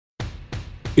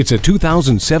It's a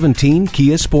 2017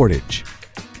 Kia Sportage.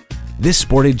 This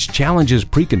Sportage challenges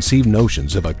preconceived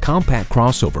notions of a compact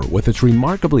crossover with its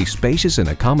remarkably spacious and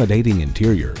accommodating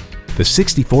interior. The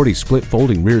 60/40 split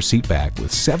folding rear seatback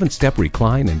with 7-step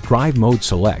recline and drive mode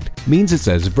select means it's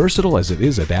as versatile as it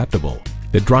is adaptable.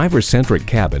 The driver-centric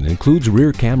cabin includes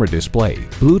rear camera display,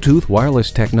 Bluetooth wireless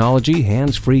technology,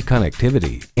 hands-free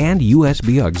connectivity, and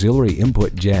USB auxiliary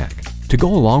input jack. To go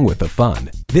along with the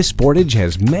fun, this Sportage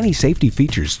has many safety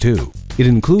features too. It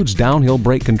includes downhill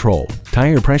brake control,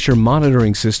 tire pressure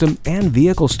monitoring system, and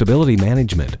vehicle stability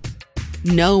management.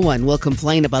 No one will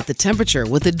complain about the temperature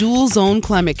with the dual-zone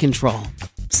climate control.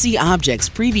 See objects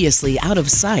previously out of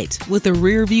sight with the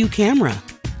rear-view camera.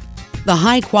 The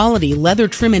high-quality leather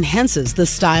trim enhances the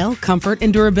style, comfort,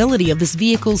 and durability of this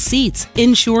vehicle's seats,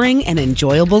 ensuring an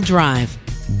enjoyable drive.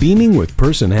 Beaming with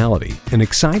personality and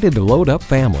excited to load up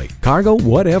family, cargo,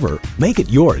 whatever, make it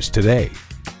yours today.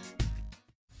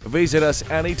 Visit us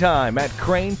anytime at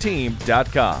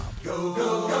crainteam.com.